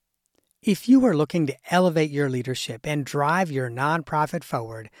If you are looking to elevate your leadership and drive your nonprofit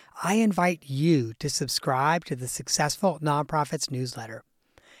forward, I invite you to subscribe to the Successful Nonprofits newsletter.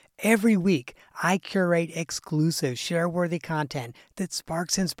 Every week, I curate exclusive, share-worthy content that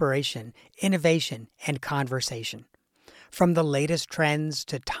sparks inspiration, innovation, and conversation. From the latest trends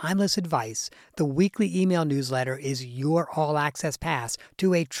to timeless advice, the weekly email newsletter is your all-access pass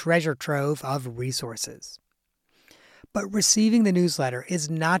to a treasure trove of resources. But receiving the newsletter is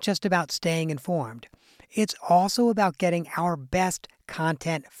not just about staying informed. It's also about getting our best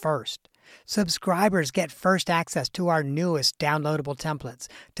content first. Subscribers get first access to our newest downloadable templates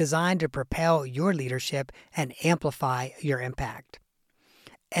designed to propel your leadership and amplify your impact.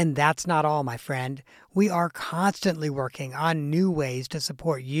 And that's not all, my friend. We are constantly working on new ways to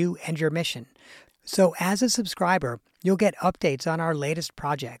support you and your mission. So as a subscriber, you'll get updates on our latest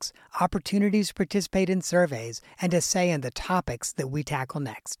projects, opportunities to participate in surveys, and to say in the topics that we tackle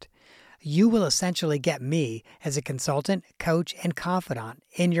next. You will essentially get me as a consultant, coach, and confidant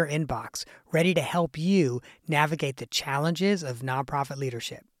in your inbox, ready to help you navigate the challenges of nonprofit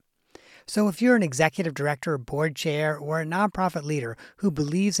leadership. So if you're an executive director, board chair, or a nonprofit leader who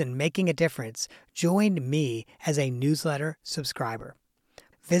believes in making a difference, join me as a newsletter subscriber.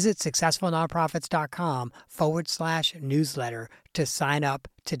 Visit successfulnonprofits.com/newsletter to sign up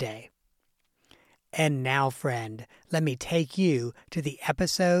today. And now, friend, let me take you to the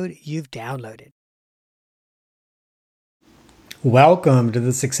episode you've downloaded. Welcome to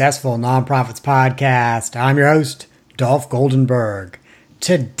the Successful Nonprofits Podcast. I'm your host, Dolph Goldenberg.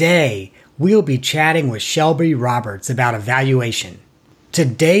 Today, we'll be chatting with Shelby Roberts about evaluation.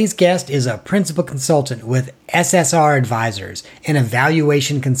 Today's guest is a principal consultant with SSR Advisors, an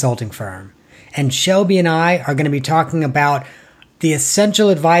evaluation consulting firm. And Shelby and I are going to be talking about the essential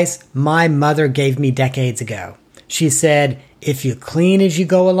advice my mother gave me decades ago. She said, if you clean as you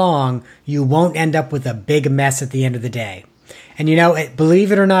go along, you won't end up with a big mess at the end of the day. And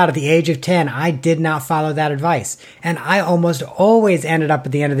believe it or not, at the age of 10, I did not follow that advice. And I almost always ended up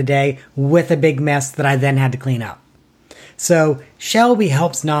at the end of the day with a big mess that I then had to clean up. So Shelby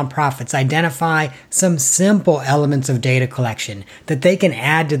helps nonprofits identify some simple elements of data collection that they can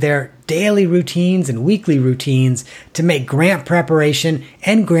add to their daily routines and weekly routines to make grant preparation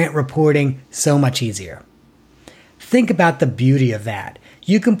and grant reporting so much easier. Think about the beauty of that.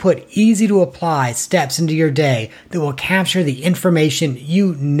 You can put easy to apply steps into your day that will capture the information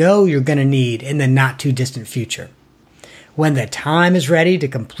you know you're going to need in the not too distant future. When the time is ready to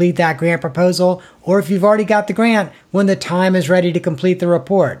complete that grant proposal, or if you've already got the grant, when the time is ready to complete the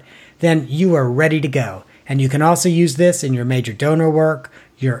report, then you are ready to go. And you can also use this in your major donor work,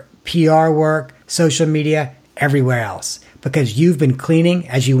 your PR work, social media, everywhere else, because you've been cleaning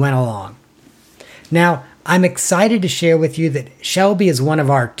as you went along. Now, I'm excited to share with you that Shelby is one of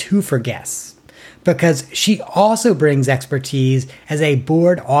our twofer guests, because she also brings expertise as a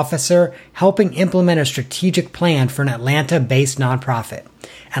board officer helping implement a strategic plan for an Atlanta-based nonprofit.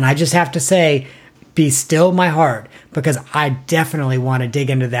 And I just have to say, be still my heart, because I definitely want to dig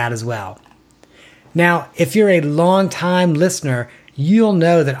into that as well. Now, if you're a long-time listener, you'll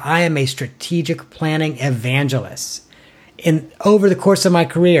know that I am a strategic planning evangelist. Over the course of my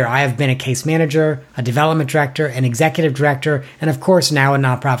career, I have been a case manager, a development director, an executive director, and of course now a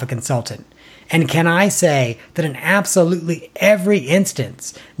nonprofit consultant. And can I say that in absolutely every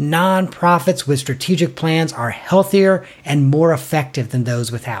instance, nonprofits with strategic plans are healthier and more effective than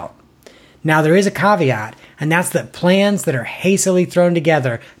those without. Now, there is a caveat, and that's that plans that are hastily thrown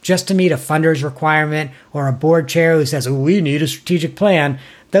together just to meet a funder's requirement or a board chair who says, we need a strategic plan,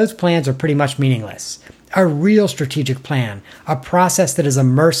 those plans are pretty much meaningless. A real strategic plan, a process that is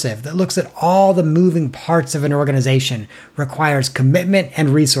immersive, that looks at all the moving parts of an organization, requires commitment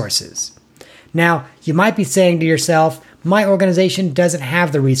and resources. Now, you might be saying to yourself, my organization doesn't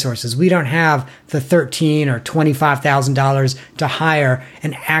have the resources. We don't have the $13,000 or $25,000 to hire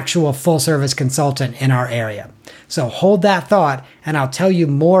an actual full-service consultant in our area. So hold that thought, and I'll tell you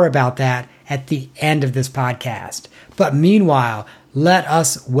more about that at the end of this podcast. But meanwhile, let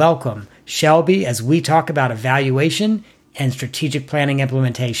us welcome Shelby as we talk about evaluation and strategic planning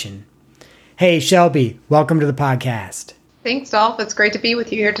implementation. Hey, Shelby, welcome to the podcast. Thanks, Dolph. It's great to be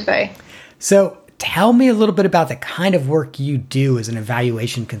with you here today. So tell me a little bit about the kind of work you do as an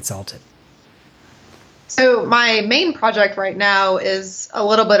evaluation consultant. So my main project right now is a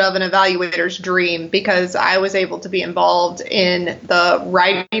little bit of an evaluator's dream, because I was able to be involved in the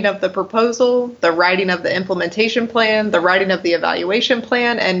writing of the proposal, the writing of the implementation plan, the writing of the evaluation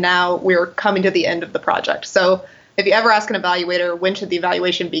plan, and now we're coming to the end of the project. So if you ever ask an evaluator, when should the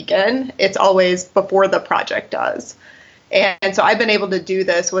evaluation begin? It's always before the project does. And so I've been able to do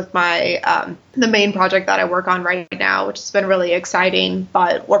this with my the main project that I work on right now, which has been really exciting.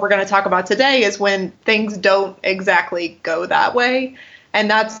 But what we're going to talk about today is when things don't exactly go that way. And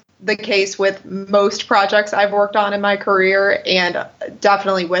that's the case with most projects I've worked on in my career, and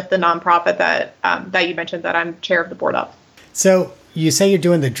definitely with the nonprofit that you mentioned that I'm chair of the board of. So you say you're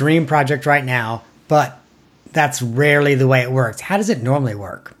doing the dream project right now, but that's rarely the way it works. How does it normally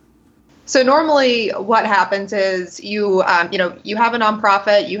work? So normally what happens is you have a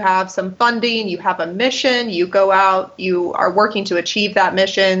nonprofit, you have some funding, you have a mission, you go out, you are working to achieve that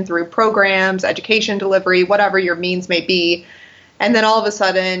mission through programs, education delivery, whatever your means may be. And then all of a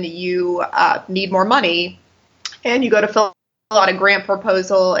sudden you need more money and you go to fill out a grant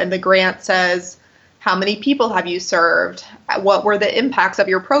proposal, and the grant says, how many people have you served? What were the impacts of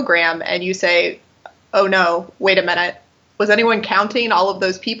your program? And you say, oh no, wait a minute. Was anyone counting all of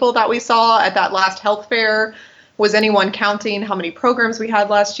those people that we saw at that last health fair? Was anyone counting how many programs we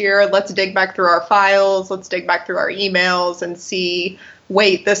had last year? Let's dig back through our files. Let's dig back through our emails and see,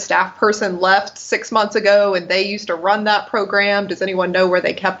 wait, this staff person left 6 months ago and they used to run that program. Does anyone know where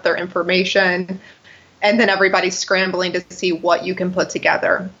they kept their information? And then everybody's scrambling to see what you can put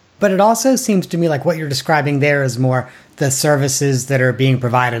together. But it also seems to me like what you're describing there is more the services that are being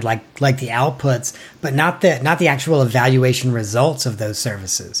provided, like the outputs, but not the actual evaluation results of those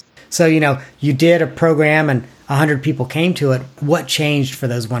services. So, you did a program and 100 people came to it. What changed for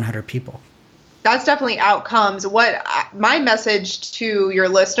those 100 people? That's definitely outcomes. My message to your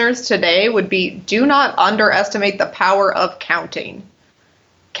listeners today would be, do not underestimate the power of counting.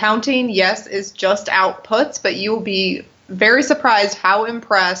 Counting, yes, is just outputs, but you will be very surprised how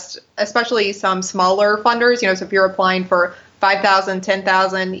impressed, especially some smaller funders, so if you're applying for $5,000,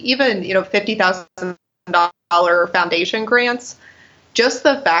 $10,000, even, $50,000 foundation grants, just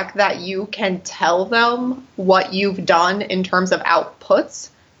the fact that you can tell them what you've done in terms of outputs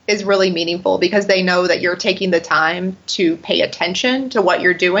is really meaningful, because they know that you're taking the time to pay attention to what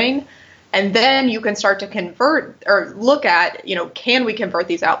you're doing. And then you can start to convert or look at, can we convert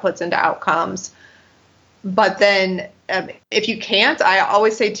these outputs into outcomes? But then if you can't, I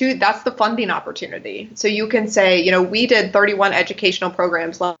always say, too, that's the funding opportunity. So you can say, we did 31 educational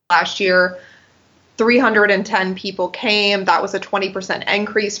programs last year. 310 people came. That was a 20%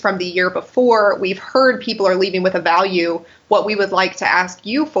 increase from the year before. We've heard people are leaving with a value. What we would like to ask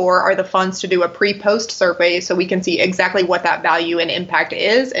you for are the funds to do a pre-post survey so we can see exactly what that value and impact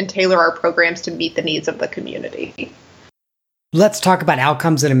is and tailor our programs to meet the needs of the community. Let's talk about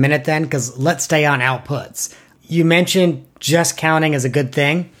outcomes in a minute then, because let's stay on outputs. You mentioned just counting is a good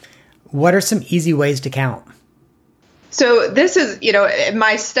thing. What are some easy ways to count? So this is,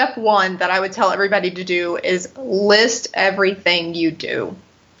 my step one that I would tell everybody to do is list everything you do,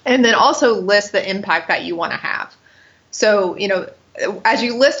 and then also list the impact that you want to have. So, as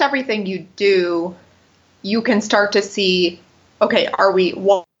you list everything you do, you can start to see, okay, are we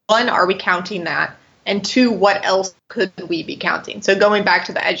counting that? And two, what else could we be counting? So going back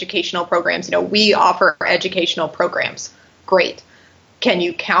to the educational programs, we offer educational programs. Great. Can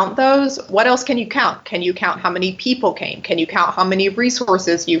you count those? What else can you count? Can you count how many people came? Can you count how many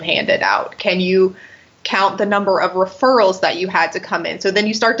resources you handed out? Can you count the number of referrals that you had to come in? So then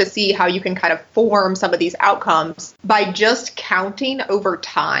you start to see how you can kind of form some of these outcomes. By just counting over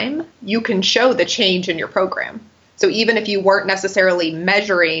time, you can show the change in your program. So even if you weren't necessarily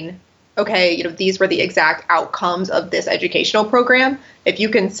measuring, okay, these were the exact outcomes of this educational program. If you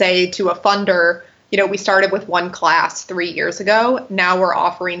can say to a funder, we started with one class 3 years ago. Now we're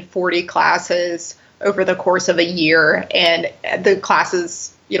offering 40 classes over the course of a year, and the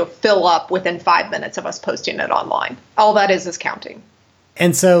classes, fill up within 5 minutes of us posting it online. All that is counting.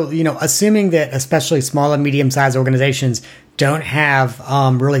 And so, assuming that especially small and medium-sized organizations don't have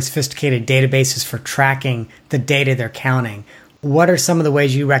really sophisticated databases for tracking the data they're counting, what are some of the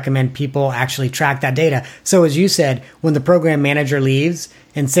ways you recommend people actually track that data? So as you said, when the program manager leaves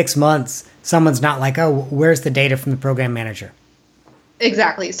in 6 months, someone's not like, oh, where's the data from the program manager?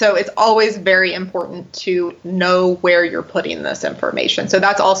 Exactly. So it's always very important to know where you're putting this information. So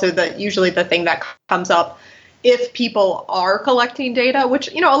that's also usually the thing that comes up if people are collecting data,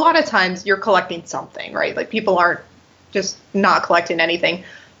 which, a lot of times you're collecting something, right? Like people aren't just not collecting anything.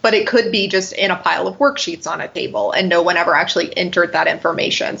 But it could be just in a pile of worksheets on a table and no one ever actually entered that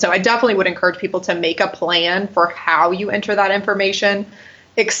information. So I definitely would encourage people to make a plan for how you enter that information.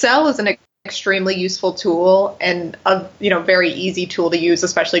 Excel is an extremely useful tool and a very easy tool to use,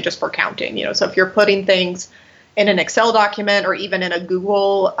 especially just for counting. So if you're putting things in an Excel document or even in a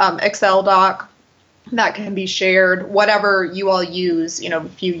Google Excel doc that can be shared, whatever you all use,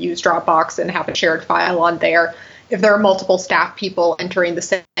 if you use Dropbox and have a shared file on there, if there are multiple staff people entering the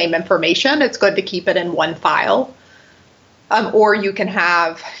same information, it's good to keep it in one file. Or you can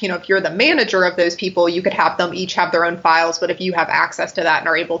have, if you're the manager of those people, you could have them each have their own files. But if you have access to that and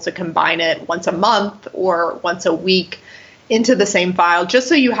are able to combine it once a month or once a week into the same file, just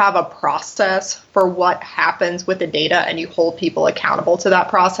so you have a process for what happens with the data and you hold people accountable to that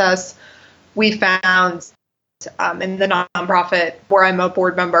process. We found in the nonprofit where I'm a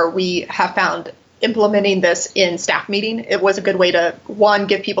board member, we have found implementing this in staff meeting. It was a good way to, one,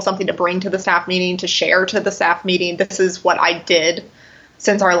 give people something to bring to the staff meeting, to share to the staff meeting. This is what I did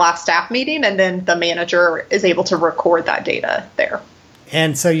since our last staff meeting. And then the manager is able to record that data there.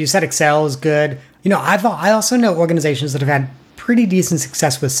 And so you said Excel is good. I also know organizations that have had pretty decent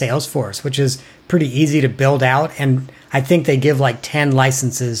success with Salesforce, which is pretty easy to build out. And I think they give like 10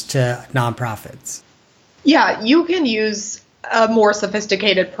 licenses to nonprofits. Yeah, you can use a more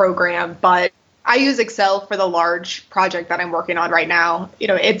sophisticated program, but I use Excel for the large project that I'm working on right now.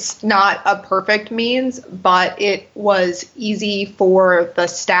 It's not a perfect means, but it was easy for the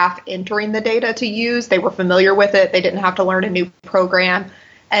staff entering the data to use. They were familiar with it. They didn't have to learn a new program.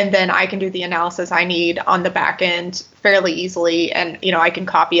 And then I can do the analysis I need on the back end fairly easily. And, I can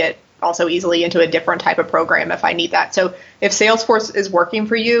copy it also easily into a different type of program if I need that. So if Salesforce is working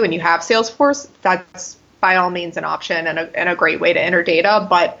for you and you have Salesforce, that's by all means an option and a great way to enter data.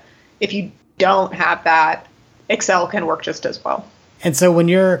 But if you don't have that, Excel can work just as well. And so when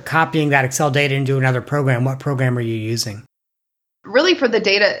you're copying that Excel data into another program, what program are you using? Really for the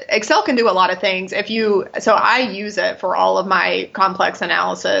data, Excel can do a lot of things. So I use it for all of my complex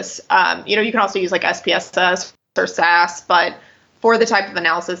analysis. You can also use like SPSS or SAS, but for the type of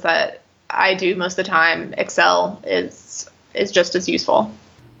analysis that I do most of the time, Excel is just as useful.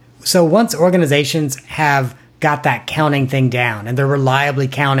 So once organizations have got that counting thing down and they're reliably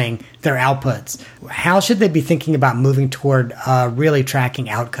counting their outputs, how should they be thinking about moving toward really tracking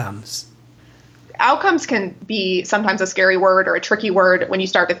outcomes? Outcomes can be sometimes a scary word or a tricky word when you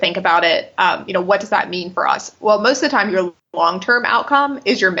start to think about it. What does that mean for us? Well, most of the time, your long-term outcome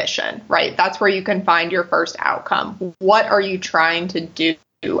is your mission, right? That's where you can find your first outcome. What are you trying to do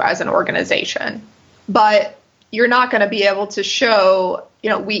as an organization? But you're not going to be able to show,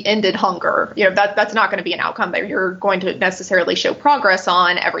 we ended hunger. That's not going to be an outcome that you're going to necessarily show progress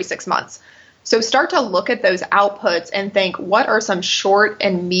on every 6 months. So start to look at those outputs and think, what are some short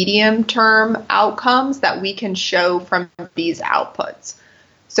and medium term outcomes that we can show from these outputs?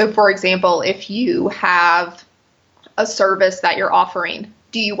 So for example, if you have a service that you're offering,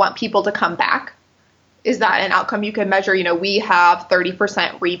 do you want people to come back? Is that an outcome you can measure? We have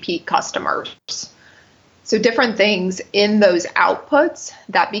 30% repeat customers. So different things in those outputs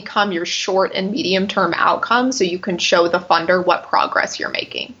that become your short and medium term outcomes so you can show the funder what progress you're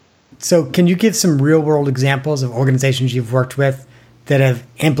making. So can you give some real world examples of organizations you've worked with that have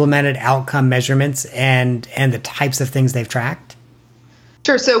implemented outcome measurements and the types of things they've tracked?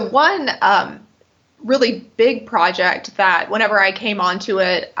 Sure. So one really big project that whenever I came onto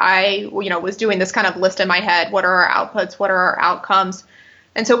it, I was doing this kind of list in my head. What are our outputs? What are our outcomes?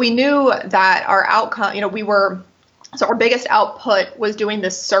 And so we knew that our outcome, so our biggest output was doing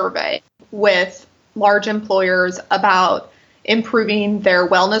this survey with large employers about improving their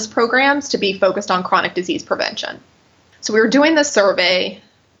wellness programs to be focused on chronic disease prevention. So we were doing this survey.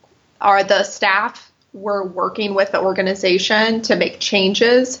 The staff were working with the organization to make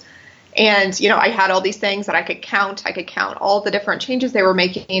changes. And, I had all these things that I could count. I could count all the different changes they were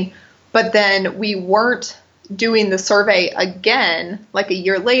making. But then we weren't doing the survey again, like a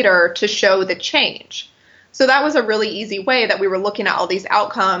year later, to show the change. So that was a really easy way that we were looking at all these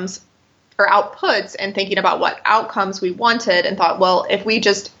outcomes or outputs and thinking about what outcomes we wanted and thought, well, if we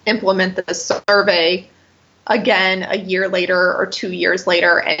just implement the survey again a year later or 2 years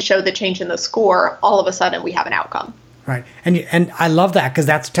later and show the change in the score, all of a sudden we have an outcome. Right. And I love that because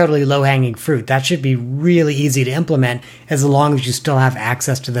that's totally low-hanging fruit. That should be really easy to implement as long as you still have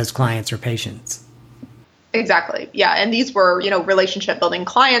access to those clients or patients. Exactly. Yeah. And these were, relationship building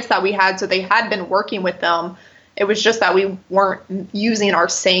clients that we had. So they had been working with them. It was just that we weren't using our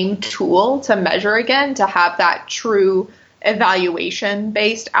same tool to measure again, to have that true evaluation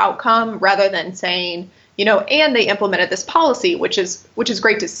based outcome rather than saying, and they implemented this policy, which is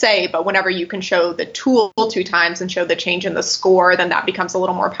great to say. But whenever you can show the tool 2 times and show the change in the score, then that becomes a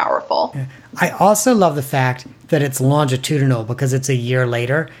little more powerful. Yeah. I also love the fact that it's longitudinal because it's a year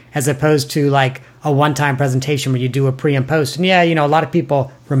later, as opposed to like a one-time presentation where you do a pre and post. And yeah, a lot of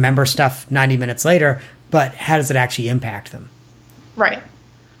people remember stuff 90 minutes later, but how does it actually impact them? Right.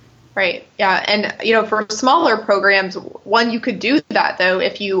 Right. Yeah. And, for smaller programs, one, you could do that, though,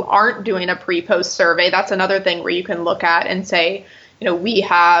 if you aren't doing a pre-post survey. That's another thing where you can look at and say, we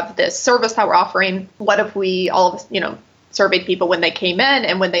have this service that we're offering. What if we all, surveyed people when they came in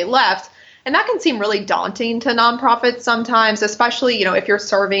and when they left? And that can seem really daunting to nonprofits sometimes, especially, if you're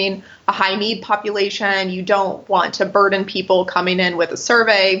serving a high need population. You don't want to burden people coming in with a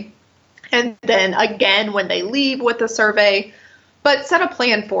survey and then again when they leave with a survey. But set a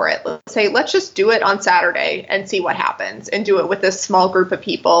plan for it. Let's just do it on Saturday and see what happens, and do it with this small group of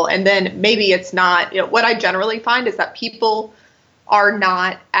people. And then maybe it's not, what I generally find is that people are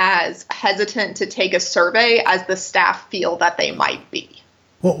not as hesitant to take a survey as the staff feel that they might be.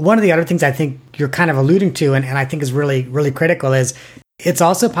 Well, one of the other things I think you're kind of alluding to, and I think is really, really critical, is it's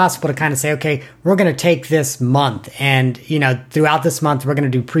also possible to kind of say, okay, we're going to take this month and, throughout this month, we're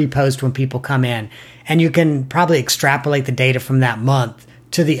going to do pre-post when people come in. And you can probably extrapolate the data from that month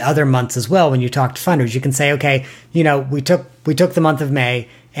to the other months as well. When you talk to funders, you can say, okay, we took the month of May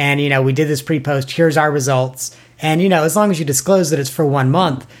and, we did this pre-post. Here's our results. And, as long as you disclose that it's for 1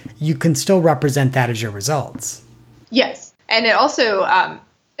 month, you can still represent that as your results. Yes. And it also,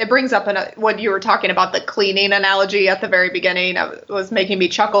 it brings up what you were talking about, the cleaning analogy at the very beginning. It was making me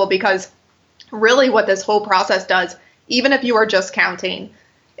chuckle because really what this whole process does, even if you are just counting,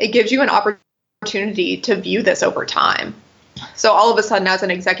 it gives you an opportunity to view this over time. So all of a sudden, as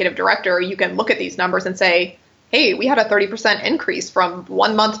an executive director, you can look at these numbers and say, hey, we had a 30% increase from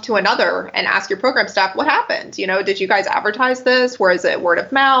 1 month to another, and ask your program staff, what happened? Did you guys advertise this? Where is it? Word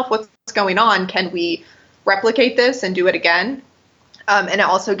of mouth? What's going on? Can we replicate this and do it again? And it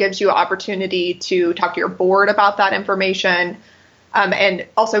also gives you an opportunity to talk to your board about that information, and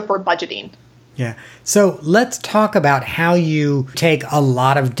also for budgeting. Yeah. So let's talk about how you take a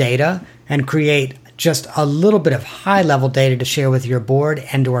lot of data and create just a little bit of high-level data to share with your board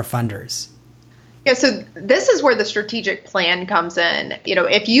and or funders. Yeah, so this is where the strategic plan comes in.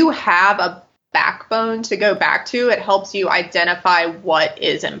 If you have a backbone to go back to, it helps you identify what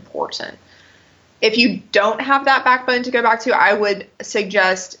is important. If you don't have that backbone to go back to, I would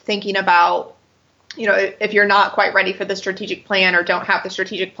suggest thinking about, if you're not quite ready for the strategic plan or don't have the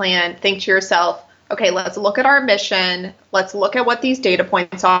strategic plan, think to yourself, okay, let's look at our mission. Let's look at what these data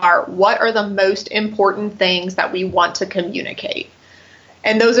points are. What are the most important things that we want to communicate?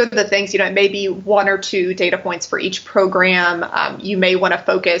 And those are the things, it may be 1 or 2 data points for each program. You may want to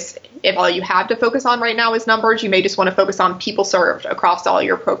focus, if all you have to focus on right now is numbers, you may just want to focus on people served across all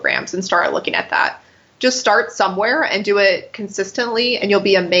your programs and start looking at that. Just start somewhere and do it consistently, and you'll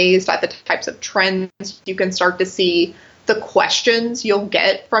be amazed at the types of trends you can start to see, the questions you'll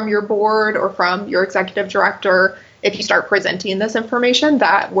get from your board or from your executive director if you start presenting this information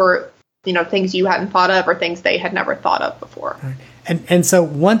that were, things you hadn't thought of or things they had never thought of before. Right. And so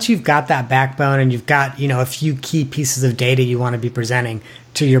once you've got that backbone and you've got, a few key pieces of data you want to be presenting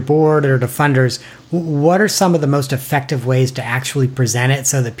to your board or to funders, what are some of the most effective ways to actually present it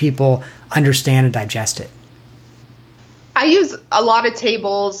so that people understand and digest it? I use a lot of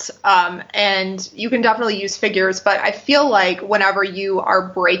tables, and you can definitely use figures, but I feel like whenever you are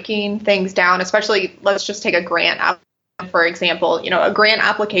breaking things down, especially let's just take a grant, for example, a grant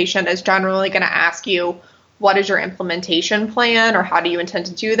application is generally going to ask you, what is your implementation plan, or how do you intend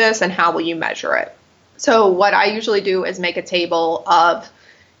to do this, and how will you measure it? So what I usually do is make a table of,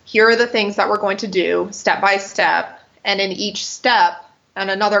 here are the things that we're going to do step by step, and in each step, on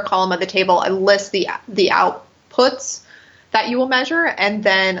another column of the table, I list the outputs that you will measure, and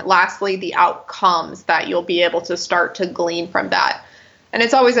then lastly, the outcomes that you'll be able to start to glean from that. And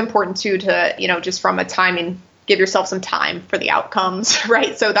it's always important too to, just from a timing, give yourself some time for the outcomes,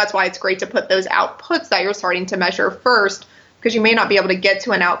 right? So that's why it's great to put those outputs that you're starting to measure first, because you may not be able to get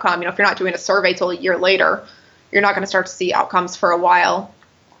to an outcome. If you're not doing a survey till a year later, you're not going to start to see outcomes for a while,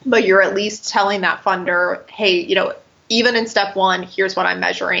 but you're at least telling that funder, hey, even in step 1, here's what I'm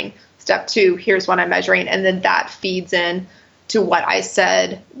measuring. Step 2, here's what I'm measuring. And then that feeds in to what I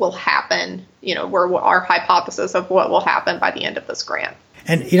said will happen, where our hypothesis of what will happen by the end of this grant.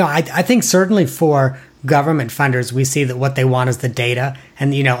 And, I think certainly for government funders, we see that what they want is the data.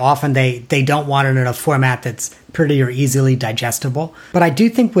 And, often they don't want it in a format that's pretty or easily digestible. But I do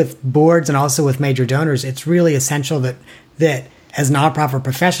think with boards and also with major donors, it's really essential that as nonprofit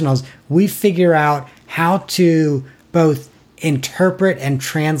professionals, we figure out how to both interpret and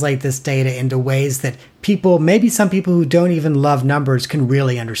translate this data into ways that people, maybe some people who don't even love numbers, can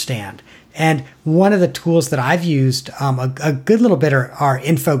really understand. And one of the tools that I've used a good little bit are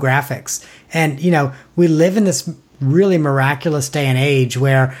infographics. And, we live in this really miraculous day and age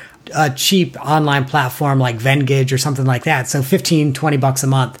where a cheap online platform like Venngage or something like that, so 15, 20 bucks a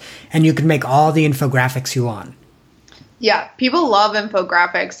month, and you can make all the infographics you want. Yeah, people love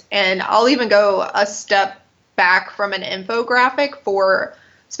infographics, and I'll even go a step back from an infographic for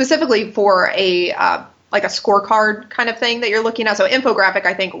specifically for a like a scorecard kind of thing that you're looking at. So infographic,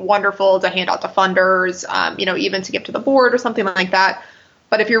 I think, wonderful to hand out to funders, even to give to the board or something like that.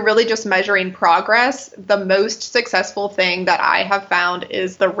 But if you're really just measuring progress, the most successful thing that I have found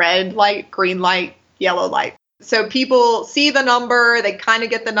is the red light, green light, yellow light. So people see the number, they kind of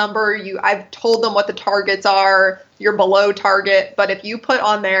get the number. I've told them what the targets are. You're below target. But if you put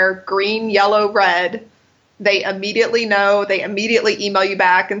on there green, yellow, red, they immediately know. They immediately email you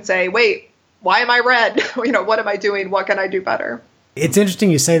back and say, wait, why am I red? What am I doing? What can I do better? It's interesting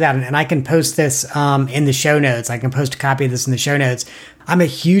you say that, and I can post this in the show notes. I can post a copy of this in the show notes. I'm a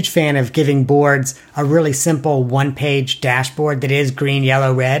huge fan of giving boards a really simple one-page dashboard that is green,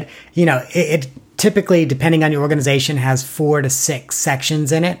 yellow, red. It typically, depending on your organization, has 4 to 6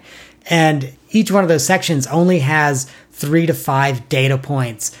 sections in it. And each one of those sections only has 3 to 5 data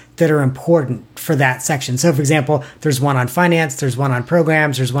points that are important for that section. So, for example, there's one on finance, there's one on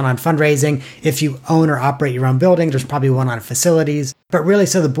programs, there's one on fundraising. If you own or operate your own building, there's probably one on facilities. But really,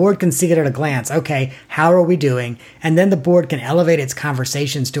 so the board can see it at a glance. Okay, how are we doing? And then the board can elevate its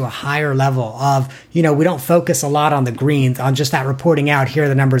conversations to a higher level of, we don't focus a lot on the greens, on just that reporting out, here are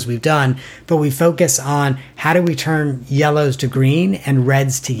the numbers we've done, but we focus on how do we turn yellows to green and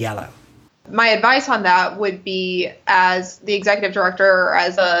reds to yellow. My advice on that would be, as the executive director or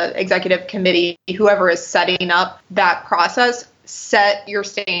as a executive committee, whoever is setting up that process, set your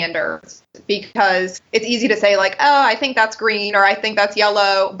standards, because it's easy to say like, oh, I think that's green or I think that's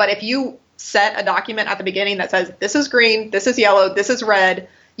yellow. But if you set a document at the beginning that says this is green, this is yellow, this is red,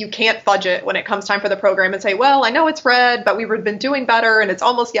 you can't fudge it when it comes time for the program and say, well, I know it's red, but we've been doing better and it's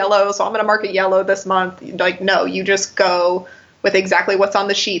almost yellow, so I'm going to mark it yellow this month. Like, no, you just go with exactly what's on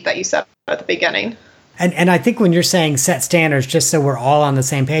the sheet that you set at the beginning. And I think when you're saying set standards, just so we're all on the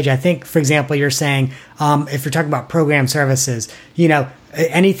same page, I think, for example, you're saying, if you're talking about program services,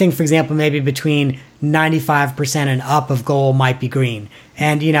 anything, for example, maybe between 95% and up of goal might be green.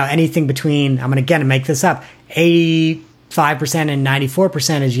 And, anything between, I'm going to make this up, 85% and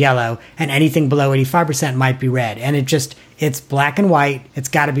 94% is yellow, and anything below 85% might be red. And it's black and white. It's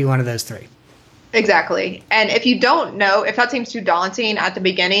got to be one of those three. Exactly. And if you don't know, if that seems too daunting at the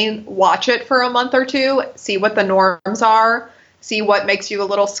beginning, watch it for a month or two, see what the norms are, see what makes you a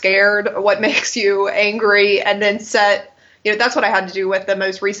little scared, what makes you angry, and then set, that's what I had to do with the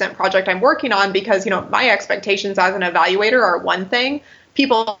most recent project I'm working on, because, my expectations as an evaluator are one thing.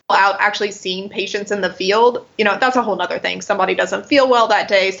 People out actually seeing patients in the field, that's a whole nother thing. Somebody doesn't feel well that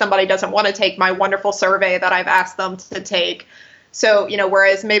day. Somebody doesn't want to take my wonderful survey that I've asked them to take. So,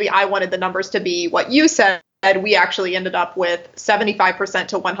 whereas maybe I wanted the numbers to be what you said, we actually ended up with 75%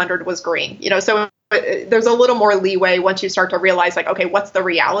 to 100 was green. So there's a little more leeway once you start to realize, like, okay, what's the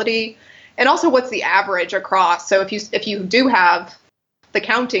reality? And also what's the average across? So if you do have the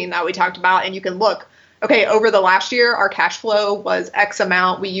counting that we talked about, and you can look, okay, over the last year, our cash flow was X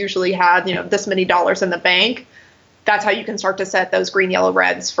amount. We usually had, this many dollars in the bank. That's how you can start to set those green, yellow,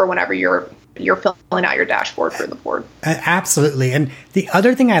 reds for whenever you're filling out your dashboard for the board. Absolutely. And the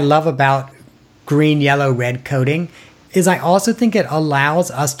other thing I love about green, yellow, red coding is I also think it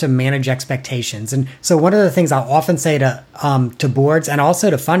allows us to manage expectations. And so one of the things I'll often say to boards and also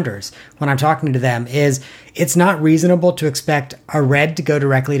to funders when I'm talking to them is it's not reasonable to expect a red to go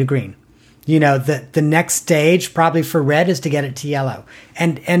directly to green. The next stage probably for red is to get it to yellow.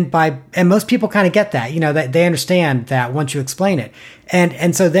 And most people kind of get that, they understand that once you explain it.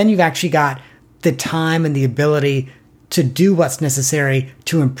 And so then you've actually got the time and the ability to do what's necessary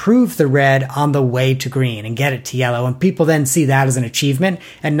to improve the red on the way to green and get it to yellow. And people then see that as an achievement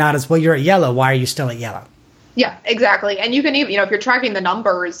and not as, well, you're at yellow. Why are you still at yellow? Yeah, exactly. And you can even, if you're tracking the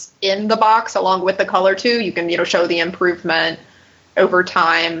numbers in the box along with the color too, you can, show the improvement over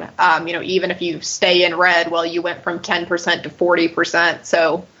time. Even if you stay in red, well, you went from 10% to 40%.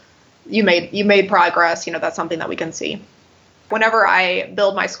 So you made progress. That's something that we can see. Whenever I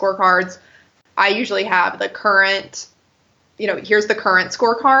build my scorecards, I usually have the current, here's the current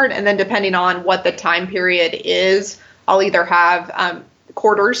scorecard. And then depending on what the time period is, I'll either have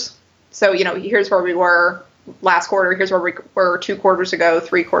quarters. So, here's where we were last quarter. Here's where we were 2 quarters ago,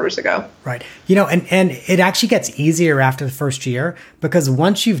 3 quarters ago. Right. And it actually gets easier after the first year, because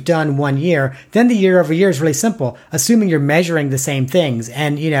once you've done 1 year, then the year over year is really simple, assuming you're measuring the same things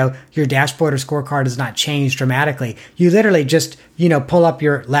and, your dashboard or scorecard has not changed dramatically. You literally just, pull up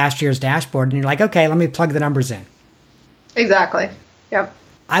your last year's dashboard and you're like, okay, let me plug the numbers in. Exactly. Yep.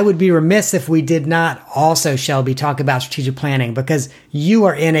 I would be remiss if we did not also, Shelby, talk about strategic planning because you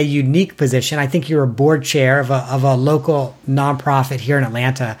are in a unique position. I think you're a board chair of a local nonprofit here in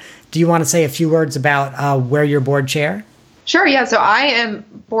Atlanta. Do you want to say a few words about where you're board chair? Sure. Yeah. So I am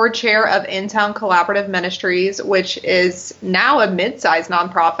board chair of In-Town Collaborative Ministries, which is now a mid-sized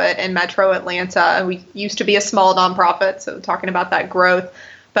nonprofit in Metro Atlanta. We used to be a small nonprofit, so talking about that growth.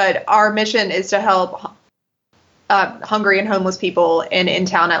 But our mission is to help hungry and homeless people in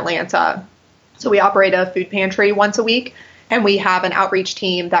town Atlanta. So we operate a food pantry once a week, and we have an outreach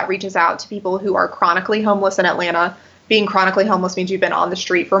team that reaches out to people who are chronically homeless in Atlanta. Being chronically homeless means you've been on the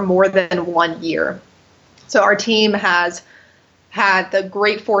street for more than 1 year. So our team has had the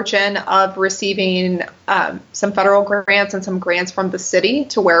great fortune of receiving some federal grants and some grants from the city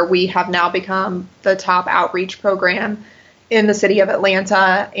to where we have now become the top outreach program in the city of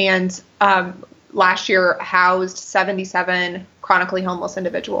Atlanta. And last year housed 77 chronically homeless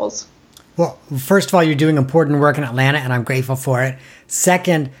individuals. Well, first of all, you're doing important work in Atlanta, and I'm grateful for it.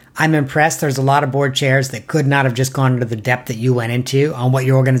 Second, I'm impressed. There's a lot of board chairs that could not have just gone into the depth that you went into on what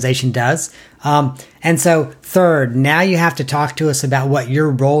your organization does. And so, third, now you have to talk to us about what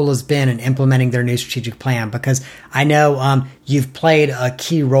your role has been in implementing their new strategic plan, because I know you've played a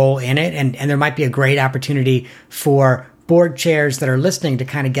key role in it, and there might be a great opportunity for board chairs that are listening to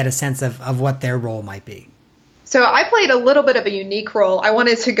kind of get a sense of what their role might be. So I played a little bit of a unique role. I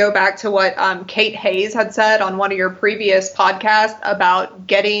wanted to go back to what Kate Hayes had said on one of your previous podcasts about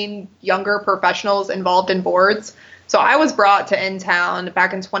getting younger professionals involved in boards. So I was brought to In-Town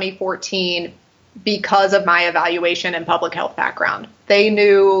back in 2014 because of my evaluation and public health background. They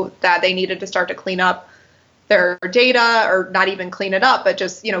knew that they needed to start to clean up their data, or not even clean it up, but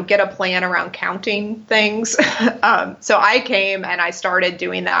just, get a plan around counting things. So I came and I started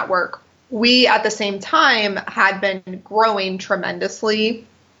doing that work. We, at the same time, had been growing tremendously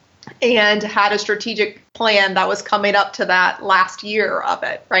and had a strategic plan that was coming up to that last year of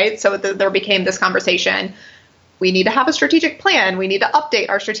it, right? So there became this conversation. We need to have a strategic plan. We need to update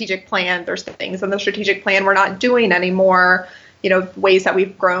our strategic plan. There's things in the strategic plan we're not doing anymore, ways that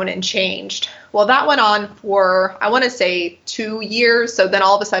we've grown and changed. Well, that went on for, I want to say, 2 years. So then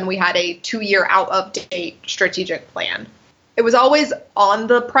all of a sudden we had a 2-year out of date strategic plan. It was always on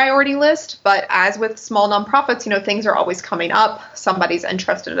the priority list, but as with small nonprofits, things are always coming up. Somebody's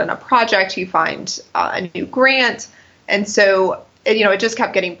interested in a project, you find a new grant. And so, it just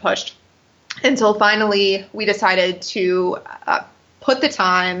kept getting pushed until finally we decided to put the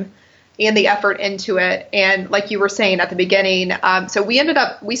time and the effort into it. And like you were saying at the beginning, so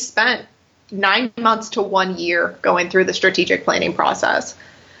we spent 9 months to 1 year going through the strategic planning process.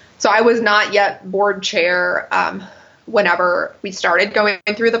 So I was not yet board chair whenever we started going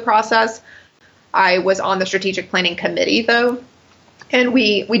through the process. I was on the strategic planning committee though, and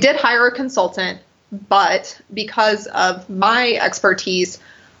we did hire a consultant, but because of my expertise,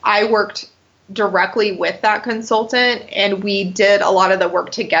 I worked directly with that consultant and we did a lot of the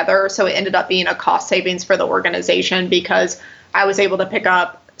work together. So it ended up being a cost savings for the organization because I was able to pick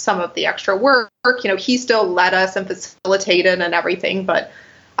up some of the extra work. He still led us and facilitated and everything, but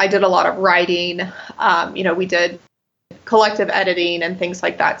I did a lot of writing. We did collective editing and things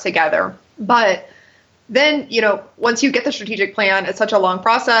like that together. But then, once you get the strategic plan, it's such a long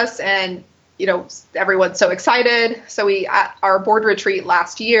process and, everyone's so excited. So at our board retreat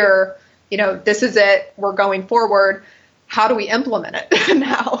last year, this is it, we're going forward. How do we implement it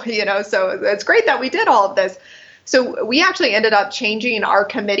now? So it's great that we did all of this. So we actually ended up changing our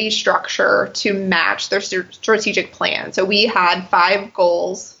committee structure to match their strategic plan. So we had 5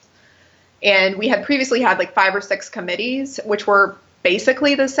 goals. And we had previously had like 5 or 6 committees, which were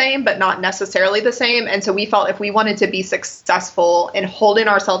basically the same, but not necessarily the same. And so we felt if we wanted to be successful in holding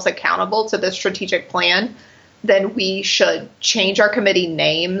ourselves accountable to the strategic plan, then we should change our committee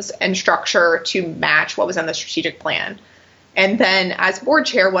names and structure to match what was in the strategic plan. And then as board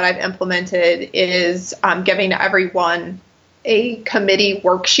chair, what I've implemented is giving everyone a committee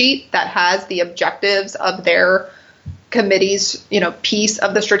worksheet that has the objectives of their committee's, piece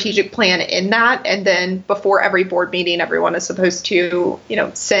of the strategic plan in that. And then before every board meeting, everyone is supposed to,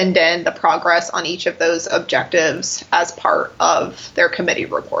 send in the progress on each of those objectives as part of their committee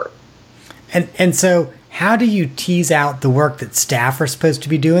report. And so how do you tease out the work that staff are supposed to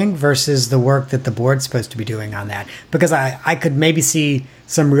be doing versus the work that the board's supposed to be doing on that? Because I could maybe see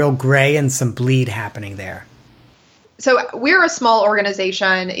some real gray and some bleed happening there. So we're a small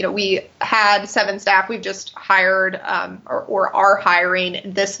organization. We had 7 staff. We've just hired or are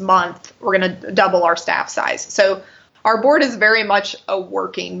hiring this month. We're going to double our staff size. So our board is very much a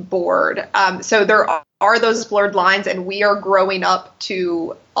working board. So there are those blurred lines, and we are growing up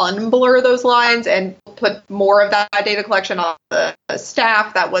to unblur those lines and put more of that data collection on the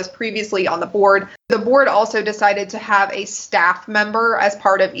staff that was previously on the board. The board also decided to have a staff member as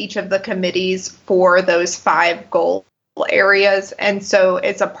part of each of the committees for those 5 goal areas. And so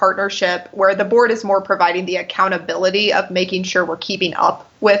it's a partnership where the board is more providing the accountability of making sure we're keeping up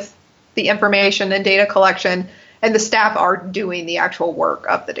with the information and data collection, and the staff are doing the actual work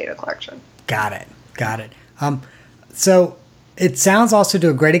of the data collection. Got it. So it sounds also to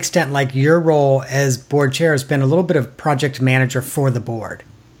a great extent like your role as board chair has been a little bit of project manager for the board.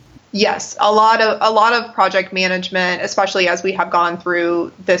 Yes, a lot of project management, especially as we have gone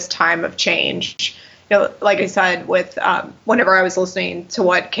through this time of change. You know, like I said, with whenever I was listening to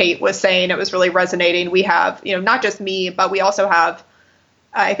what Kate was saying, it was really resonating. We have, not just me, but we also have,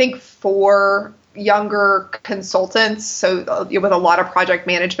 I think, 4 younger consultants, so with a lot of project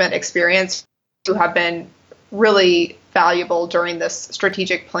management experience, who have been really valuable during this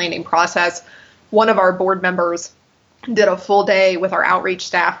strategic planning process. One of our board members did a full day with our outreach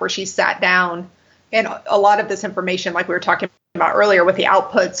staff where she sat down, and a lot of this information, like we were talking about earlier with the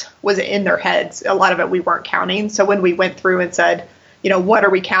outputs, was in their heads. A lot of it we weren't counting. So when we went through and said, what are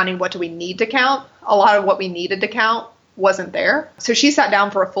we counting? What do we need to count? A lot of what we needed to count wasn't there. So she sat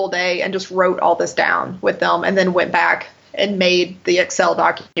down for a full day and just wrote all this down with them, and then went back and made the Excel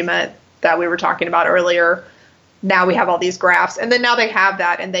document that we were talking about earlier. Now we have all these graphs, and then now they have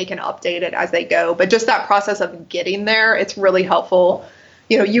that and they can update it as they go. But just that process of getting there, it's really helpful.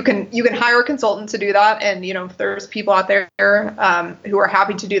 You can hire a consultant to do that, and there's people out there who are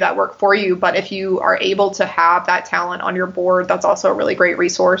happy to do that work for you. But if you are able to have that talent on your board, that's also a really great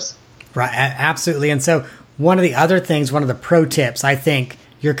resource. Right, absolutely. And so one of the pro tips I think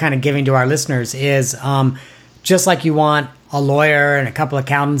you're kind of giving to our listeners is just like you want a lawyer and a couple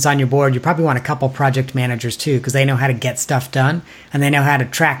accountants on your board, you probably want a couple project managers too, because they know how to get stuff done and they know how to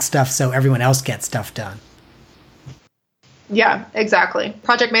track stuff so everyone else gets stuff done. Yeah, exactly.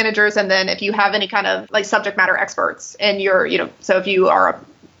 Project managers, and then if you have any kind of like subject matter experts and so if you are a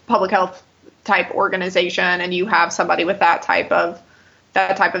public health type organization and you have somebody with that type of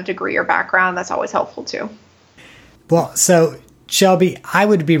degree or background, that's always helpful too. Well, so Shelby, I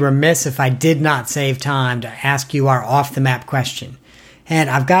would be remiss if I did not save time to ask you our off-the-map question. And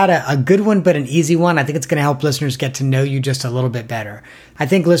I've got a good one, but an easy one. I think it's going to help listeners get to know you just a little bit better. I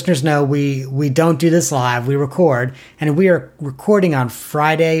think listeners know we don't do this live. We record, and we are recording on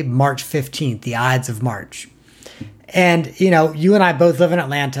Friday, March 15th, the Ides of March. And, you and I both live in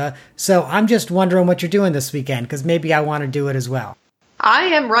Atlanta, so I'm just wondering what you're doing this weekend, because maybe I want to do it as well. I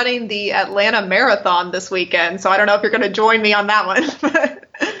am running the Atlanta Marathon this weekend, so I don't know if you're going to join me on that one.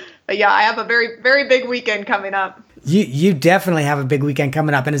 But yeah, I have a very, very big weekend coming up. You definitely have a big weekend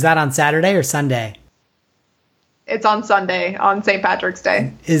coming up. And is that on Saturday or Sunday? It's on Sunday, on St. Patrick's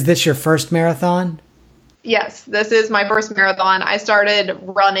Day. Is this your first marathon? Yes, this is my first marathon. I started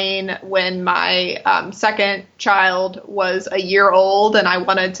running when my second child was a year old, and I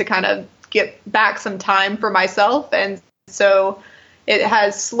wanted to kind of get back some time for myself. And so it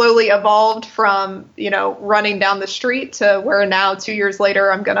has slowly evolved from, running down the street to where now 2 years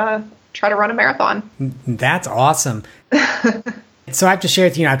later, I'm going to try to run a marathon. That's awesome. So I have to share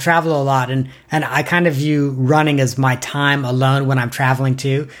with you, I travel a lot, and I kind of view running as my time alone when I'm traveling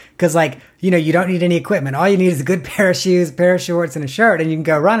too. Because you don't need any equipment. All you need is a good pair of shoes, a pair of shorts, and a shirt, and you can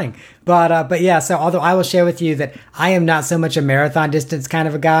go running. But yeah, so although I will share with you that I am not so much a marathon distance kind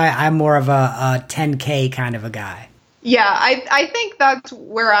of a guy, I'm more of a 10K kind of a guy. Yeah, I think that's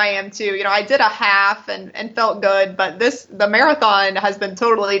where I am too. I did a half and felt good, but the marathon has been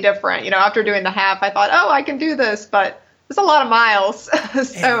totally different. After doing the half, I thought, I can do this, but it's a lot of miles.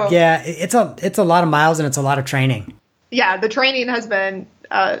 So yeah, it's a lot of miles and it's a lot of training. Yeah, the training has been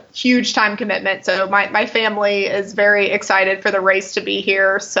a huge time commitment. So my family is very excited for the race to be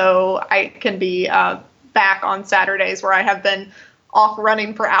here, so I can be back on Saturdays where I have been off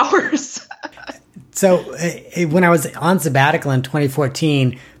running for hours. So when I was on sabbatical in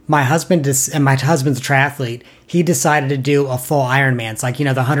 2014, my husband's a triathlete. He decided to do a full Ironman. It's like, the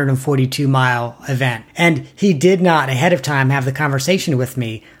 142-mile event. And he did not ahead of time have the conversation with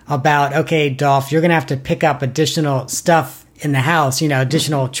me about, okay, Dolph, you're going to have to pick up additional stuff in the house,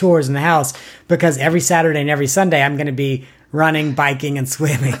 additional chores in the house, because every Saturday and every Sunday I'm going to be running, biking, and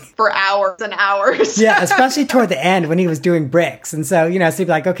swimming. For hours and hours. Yeah, especially toward the end when he was doing bricks. And so, so he'd be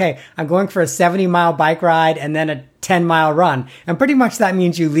like, okay, I'm going for a 70-mile bike ride and then a 10-mile run. And pretty much that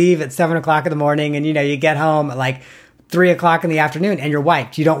means you leave at 7 o'clock in the morning and, you get home at like 3 o'clock in the afternoon and you're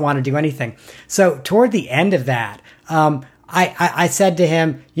wiped. You don't want to do anything. So toward the end of that, I said to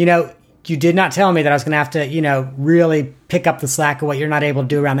him, you did not tell me that I was going to have to, really pick up the slack of what you're not able to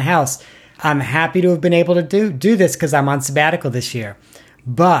do around the house. I'm happy to have been able to do this because I'm on sabbatical this year.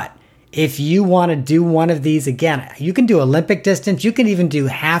 But if you want to do one of these again, you can do Olympic distance. You can even do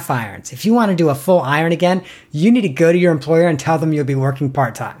half irons. If you want to do a full iron again, you need to go to your employer and tell them you'll be working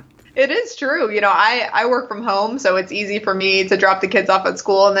part-time. It is true. I work from home, so it's easy for me to drop the kids off at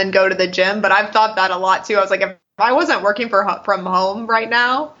school and then go to the gym. But I've thought that a lot too. I was like, if I wasn't working from home right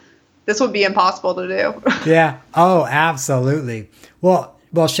now, this would be impossible to do. Yeah. Oh, absolutely. Well,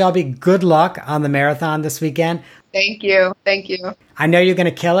 Shelby, good luck on the marathon this weekend. Thank you. Thank you. I know you're going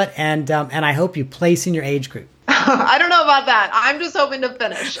to kill it, and I hope you place in your age group. I don't know about that. I'm just hoping to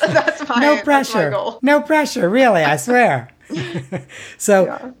finish. That's my goal. No pressure, really, I swear.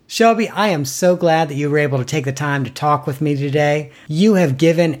 So, Shelby, I am so glad that you were able to take the time to talk with me today. You have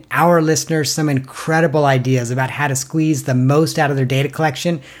given our listeners some incredible ideas about how to squeeze the most out of their data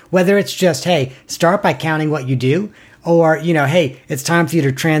collection, whether it's just, hey, start by counting what you do, or, hey, it's time for you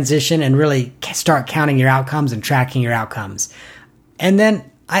to transition and really start counting your outcomes and tracking your outcomes. And then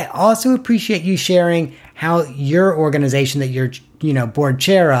I also appreciate you sharing how your organization that you're, board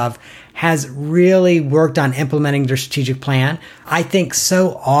chair of has really worked on implementing their strategic plan. I think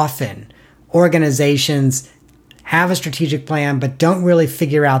so often organizations have a strategic plan, but don't really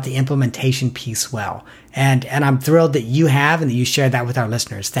figure out the implementation piece well. And I'm thrilled that you have and that you shared that with our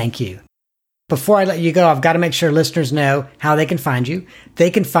listeners. Thank you. Before I let you go, I've got to make sure listeners know how they can find you.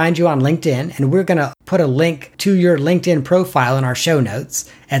 They can find you on LinkedIn, and we're going to put a link to your LinkedIn profile in our show notes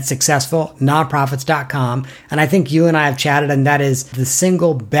at successfulnonprofits.com. And I think you and I have chatted, and that is the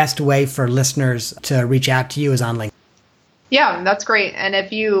single best way for listeners to reach out to you is on LinkedIn. Yeah, that's great. And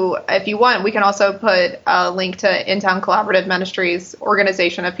if you want, we can also put a link to InTown Collaborative Ministries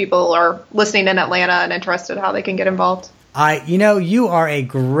organization if people are listening in Atlanta and interested how they can get involved. You are a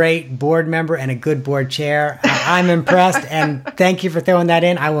great board member and a good board chair. I'm impressed, and thank you for throwing that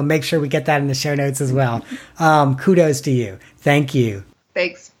in. I will make sure we get that in the show notes as well. Kudos to you. Thank you.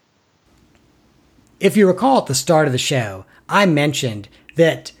 Thanks. If you recall at the start of the show, I mentioned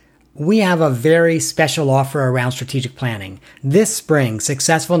that we have a very special offer around strategic planning. This spring,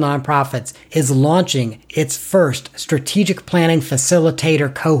 Successful Nonprofits is launching its first strategic planning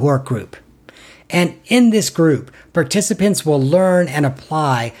facilitator cohort group. And in this group, participants will learn and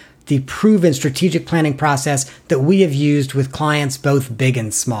apply the proven strategic planning process that we have used with clients both big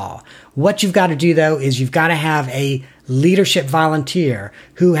and small. What you've got to do, though, is you've got to have a leadership volunteer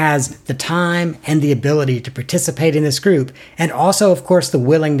who has the time and the ability to participate in this group, and also, of course, the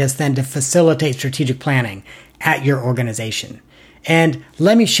willingness then to facilitate strategic planning at your organization. And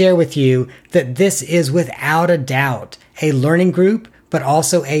let me share with you that this is without a doubt a learning group, but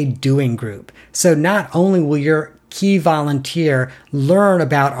also a doing group. So not only will your key volunteer learn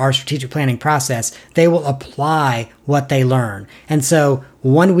about our strategic planning process, they will apply what they learn. And so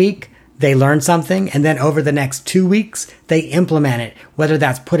 1 week, they learn something, and then over the next 2 weeks, they implement it, whether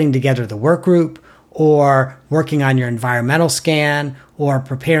that's putting together the work group or working on your environmental scan or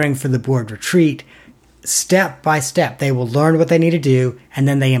preparing for the board retreat. Step by step, they will learn what they need to do, and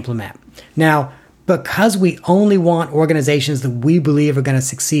then they implement. Now, because we only want organizations that we believe are going to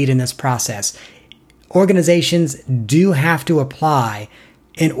succeed in this process, organizations do have to apply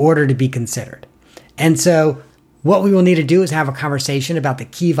in order to be considered. And so what we will need to do is have a conversation about the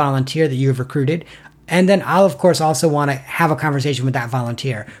key volunteer that you have recruited. And then I'll, of course, also want to have a conversation with that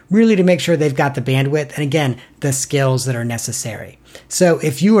volunteer, really to make sure they've got the bandwidth and, again, the skills that are necessary. So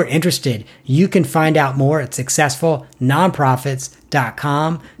if you are interested, you can find out more at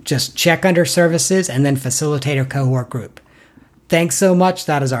successfulnonprofits.com. Just check under services and then facilitator cohort group. Thanks so much.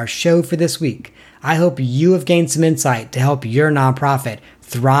 That is our show for this week. I hope you have gained some insight to help your nonprofit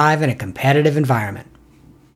thrive in a competitive environment.